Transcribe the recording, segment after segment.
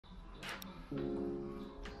Fucking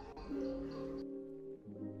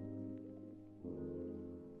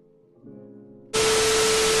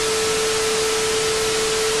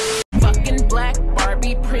black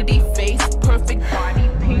Barbie, pretty face, perfect body,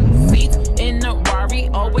 pink seats in a Rari.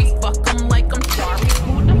 Always fuck 'em like I'm sorry.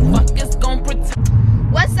 Who the fuck is gon'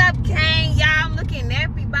 pretend? What's up, Kane? Y'all, I'm looking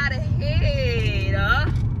nappy by the head,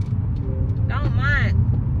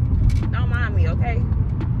 Don't mind me, okay?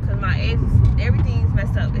 Cause my edges, everything's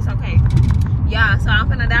messed up. It's okay. Yeah, so I'm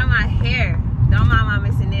finna dye my hair. Don't mind my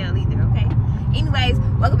missing nail either, okay? Anyways,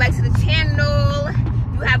 welcome back to the channel. If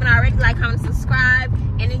you haven't already, like, comment, subscribe,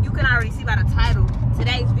 and then you can already see by the title.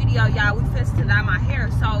 Today's video, y'all, we finished to dye my hair,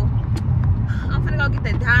 so I'm finna go get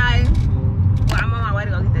the dye. Well, I'm on my way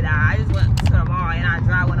to go get the dye. I just went to the mall and I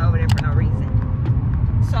drive one over there for no reason.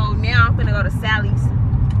 So now I'm finna go to Sally's.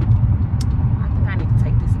 I think I need to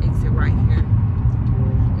take this exit right here.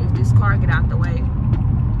 If this car get out the way.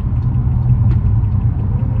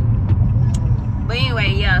 But anyway,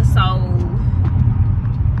 yeah, so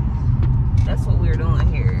that's what we're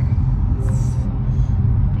doing here.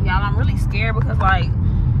 Y'all, I'm really scared because, like,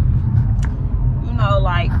 you know,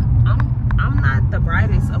 like, I'm not the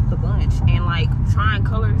brightest of the bunch, and like trying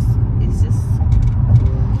colors is just,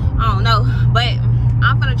 I don't know, but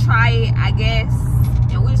I'm gonna try it, I guess,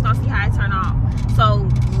 and we're just gonna see how it turn out. So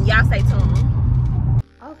y'all stay tuned.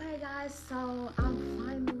 Okay guys, so I'm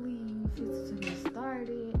finally fit to get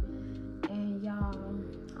started, and y'all,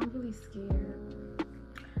 I'm really scared,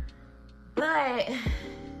 but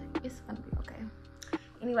it's gonna be okay.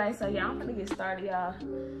 Anyway, so yeah, I'm gonna get started, y'all,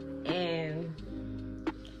 and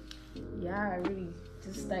y'all really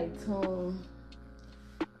just stay tuned.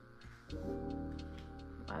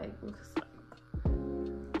 Like, looks like,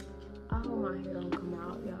 I hope my hair don't come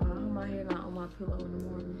out, y'all. I hope my hair not on my pillow in the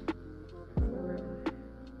morning, for real,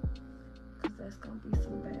 cause that's gonna be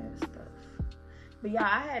some bad stuff. But y'all,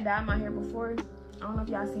 I had dyed my hair before. I don't know if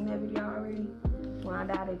y'all seen that video already when I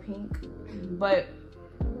dyed it pink, but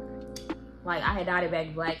like I had dyed it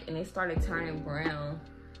back black and it started turning brown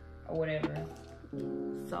or whatever.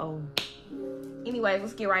 So anyways,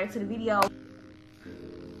 let's get right into the video. Okay,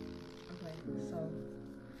 so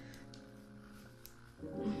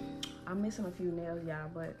I'm missing a few nails, y'all,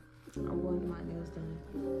 but I'm going to get my nails done,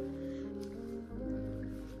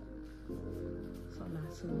 so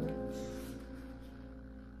not too much.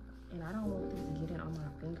 And I don't want this getting on my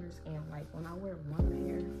fingers, and like when I wear one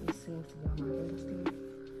pair, it seems to be on my fingers too.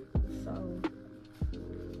 So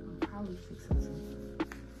I'll probably fix it too.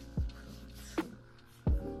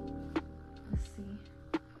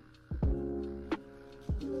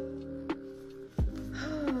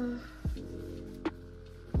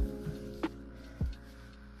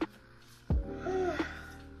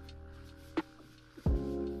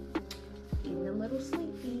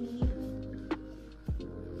 Sleepy.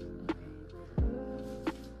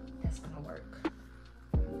 That's gonna work.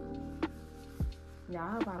 Now I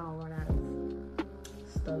hope I don't run out of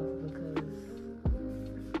stuff because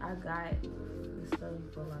I got the stuff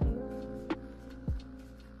for like,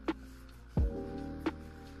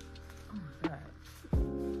 oh my god.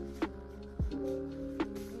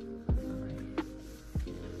 Okay.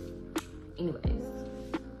 Anyways,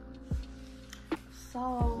 so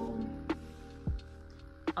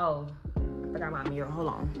oh, I forgot my mirror. Hold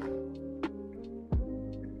on.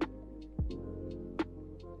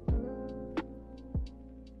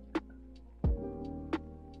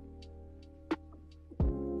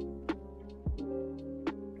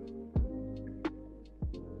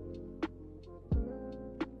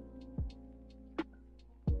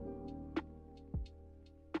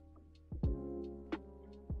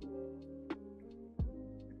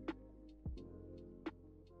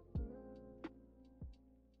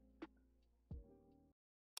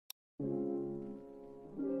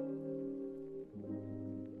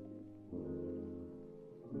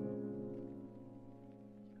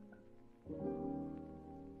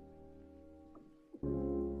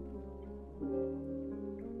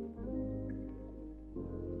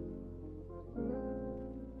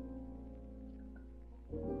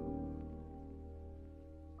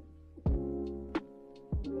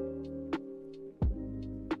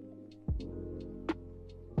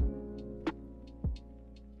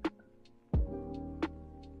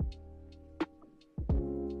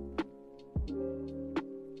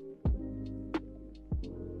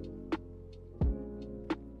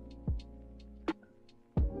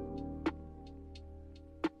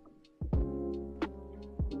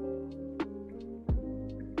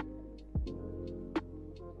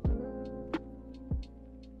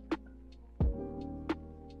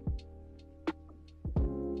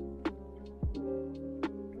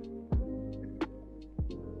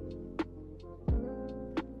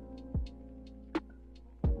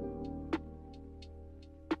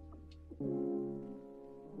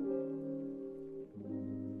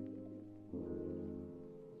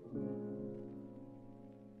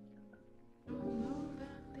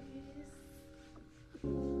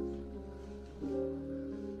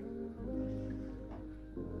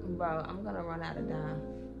 bro, I'm gonna run out of dye.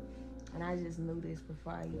 And I just knew this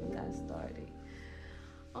before I even got started.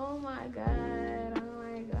 Oh my god, oh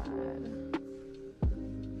my god.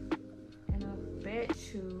 And I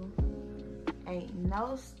bet you ain't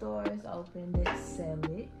no stores open that sell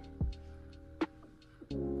it.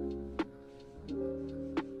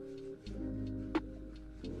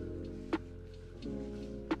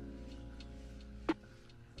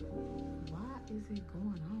 Why is it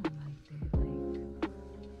going on like that? Like,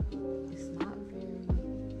 it's not very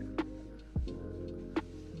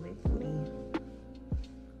liquidy.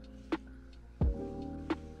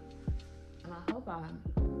 And I hope I'm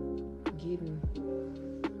getting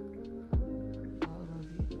all of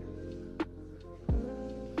it.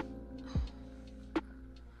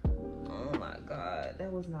 Oh my god,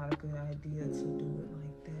 that was not a good idea to do it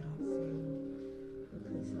like that, I feel.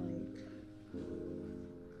 Because like,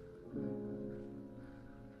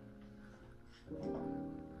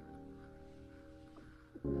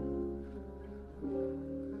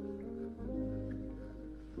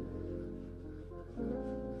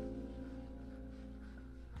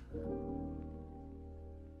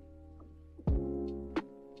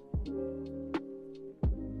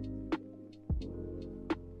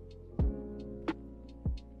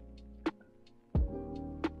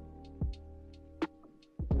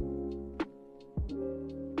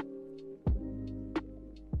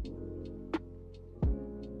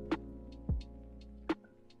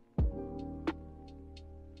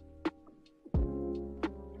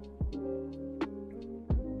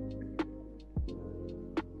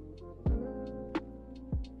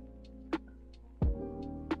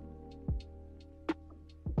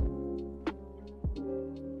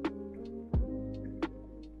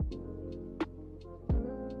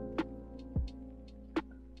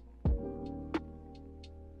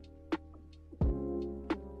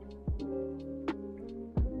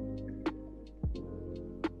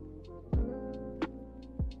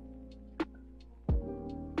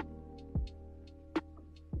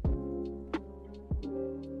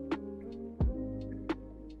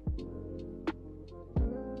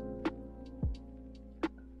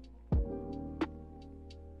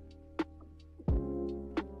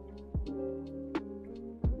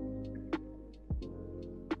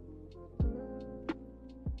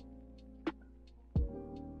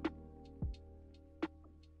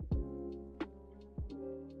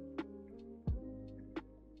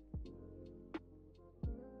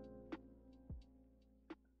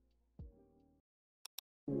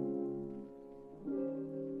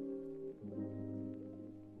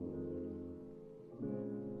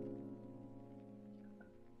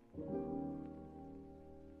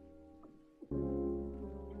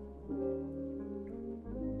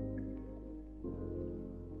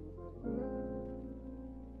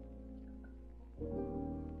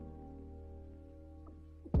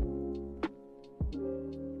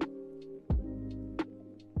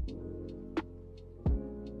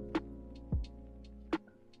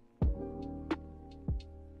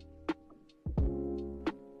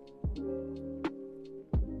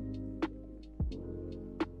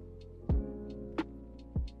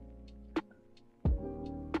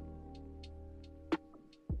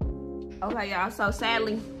 okay, y'all, so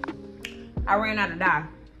sadly, I ran out of dye.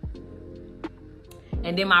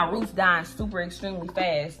 And then my roots dying super extremely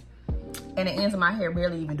fast. And the ends of my hair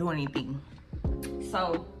barely even doing anything.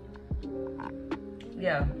 So,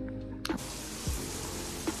 yeah.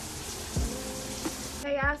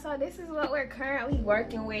 Hey y'all, so this is what we're currently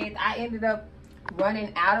working with. I ended up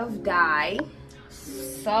running out of dye.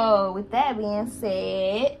 So, with that being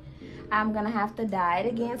said, I'm gonna have to dye it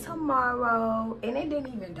again tomorrow. And it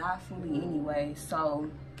didn't even dye fully anyway. So,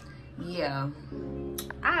 yeah.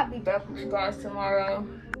 I'll be back with you guys tomorrow.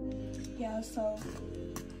 Yeah, so,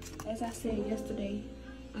 as I said yesterday,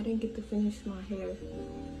 I didn't get to finish my hair.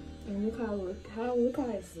 And look how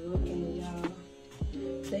it's looking, y'all.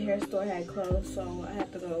 The hair store had closed, so I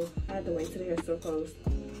had to wait till the hair store closed.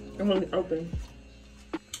 I'm only open.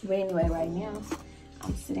 But anyway, right now,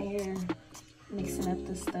 I'm sitting here mixing up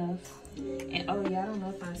the stuff. And oh yeah, I don't know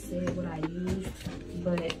if I said what I used,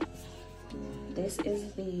 but this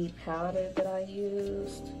is the powder that I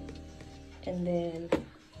used. And then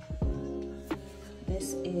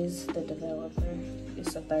this is the developer.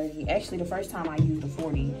 It's a 30. Actually, the first time I used a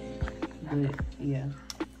 40, but yeah.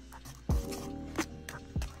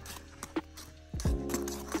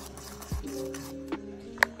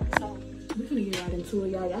 So we're gonna get right into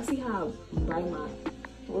it, y'all. Y'all see how bright my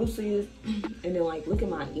roots is? And then like, look at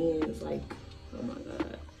my ends, like, oh my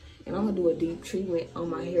god. And I'm gonna do a deep treatment on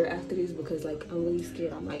my hair after this because like, I'm really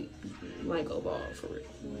scared I might go bald for it.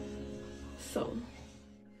 So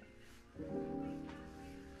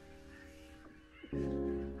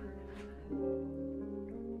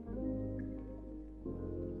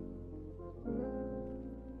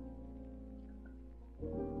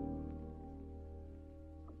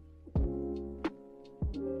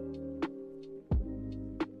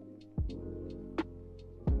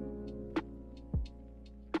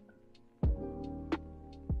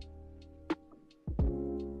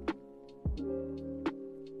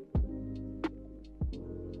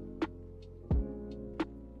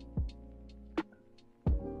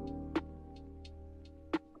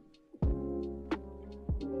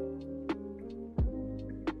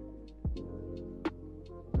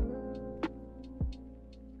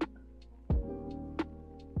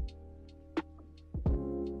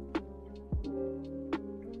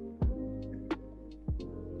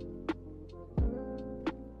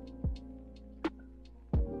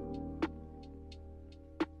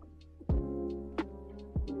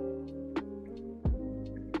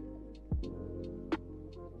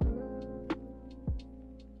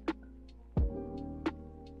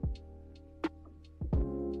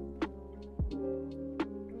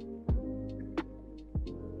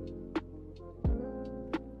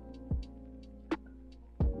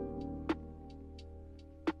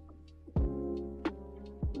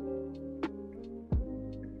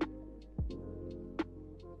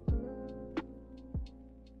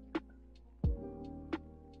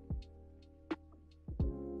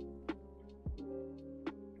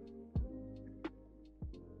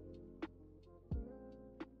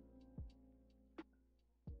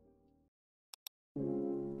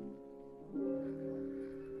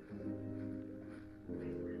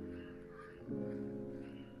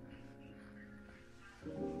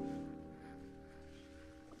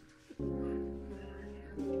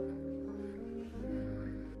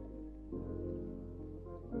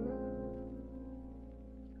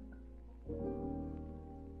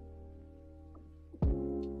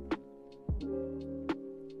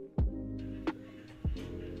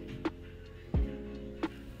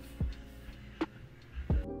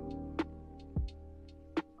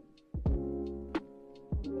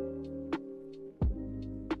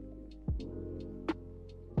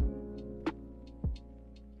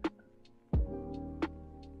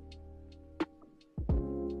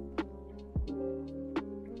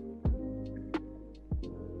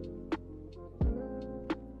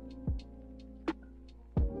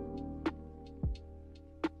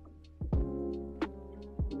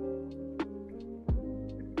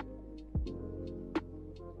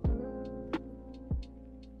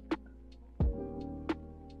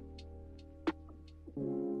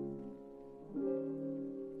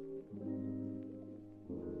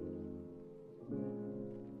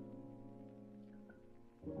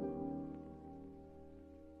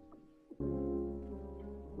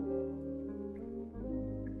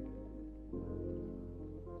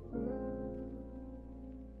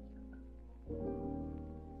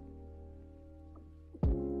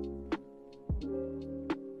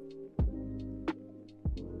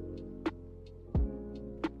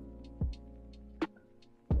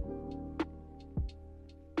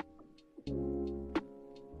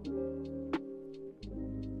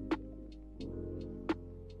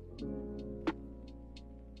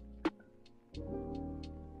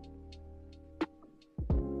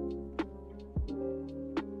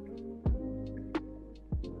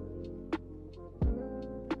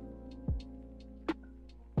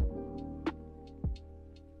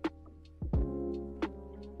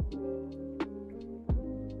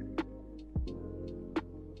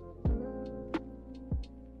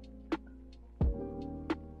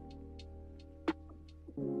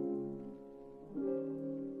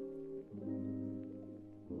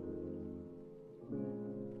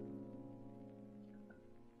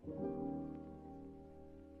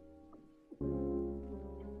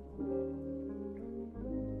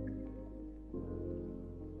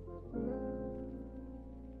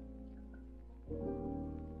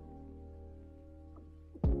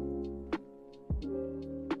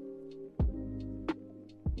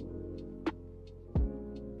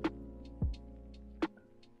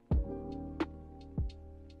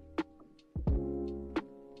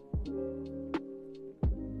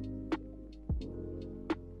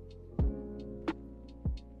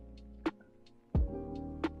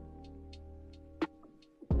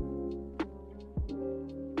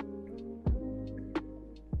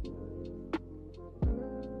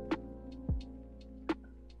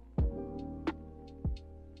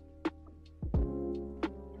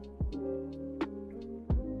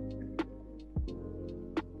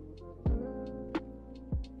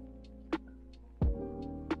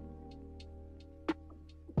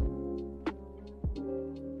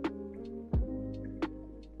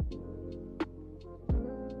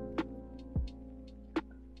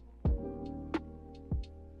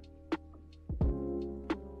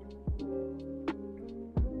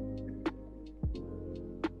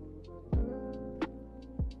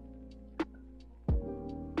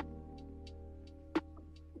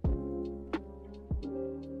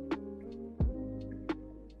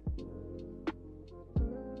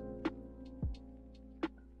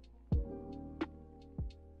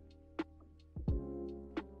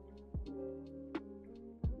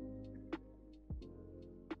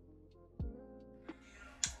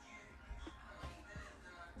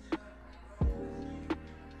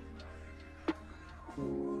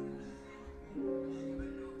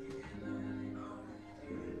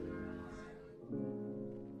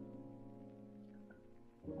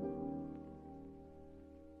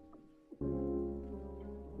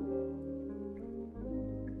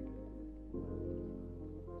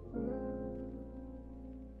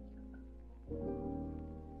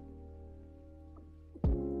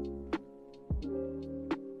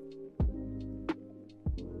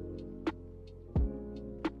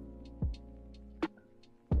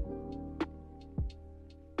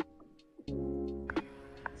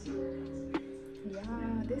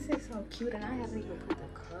This is so cute, and I haven't even put the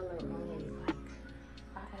color on. Like,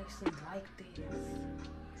 I actually like this.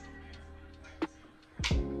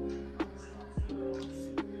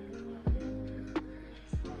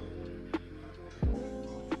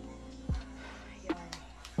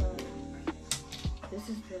 This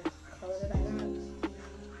is the color that I got.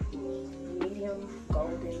 Medium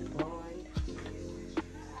golden brown.